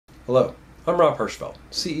Hello, I'm Rob Hirschfeld,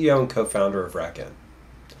 CEO and co-founder of RackN.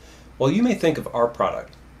 While you may think of our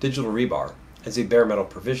product, Digital Rebar, as a bare metal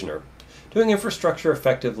provisioner, doing infrastructure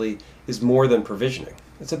effectively is more than provisioning.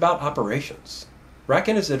 It's about operations.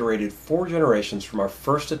 RackN has iterated 4 generations from our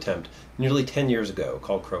first attempt nearly 10 years ago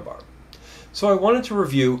called Crowbar. So I wanted to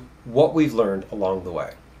review what we've learned along the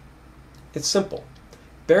way. It's simple.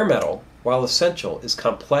 Bare metal, while essential, is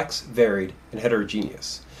complex, varied, and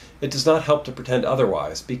heterogeneous. It does not help to pretend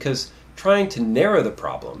otherwise because trying to narrow the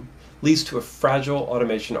problem leads to a fragile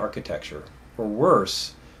automation architecture, or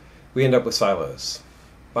worse, we end up with silos.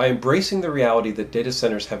 By embracing the reality that data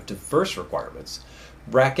centers have diverse requirements,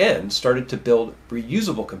 RackN started to build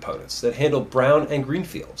reusable components that handle brown and green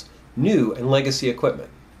fields, new and legacy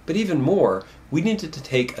equipment. But even more, we needed to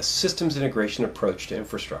take a systems integration approach to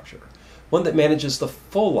infrastructure, one that manages the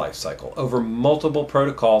full life cycle over multiple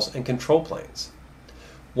protocols and control planes.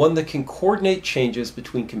 One that can coordinate changes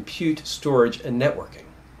between compute, storage, and networking.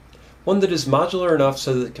 One that is modular enough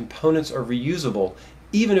so that components are reusable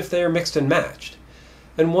even if they are mixed and matched.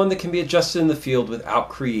 And one that can be adjusted in the field without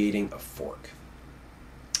creating a fork.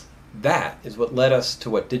 That is what led us to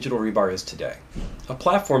what Digital Rebar is today. A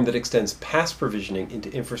platform that extends past provisioning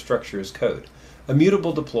into infrastructure as code,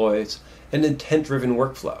 immutable deploys, and intent-driven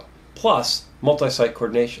workflow, plus multi-site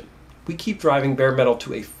coordination. We keep driving bare metal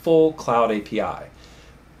to a full cloud API,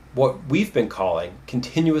 what we've been calling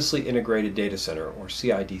Continuously Integrated Data Center, or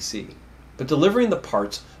CIDC. But delivering the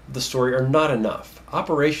parts of the story are not enough.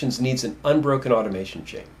 Operations needs an unbroken automation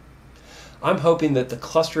chain. I'm hoping that the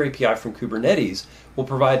cluster API from Kubernetes will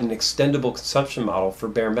provide an extendable consumption model for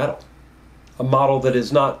bare metal. A model that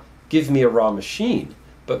is not give me a raw machine,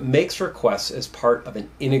 but makes requests as part of an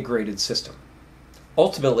integrated system.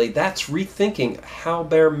 Ultimately, that's rethinking how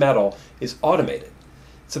bare metal is automated.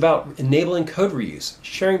 It's about enabling code reuse,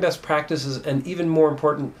 sharing best practices, and even more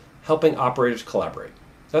important, helping operators collaborate.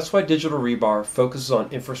 That's why Digital Rebar focuses on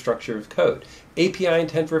infrastructure as code, API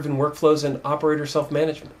intent-driven workflows, and operator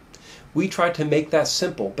self-management. We try to make that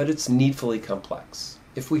simple, but it's needfully complex.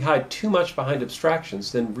 If we hide too much behind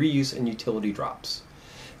abstractions, then reuse and utility drops.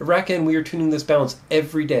 At RackN, we are tuning this balance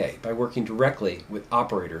every day by working directly with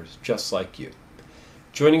operators just like you.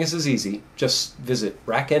 Joining us is easy. Just visit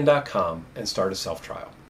rackn.com and start a self-trial.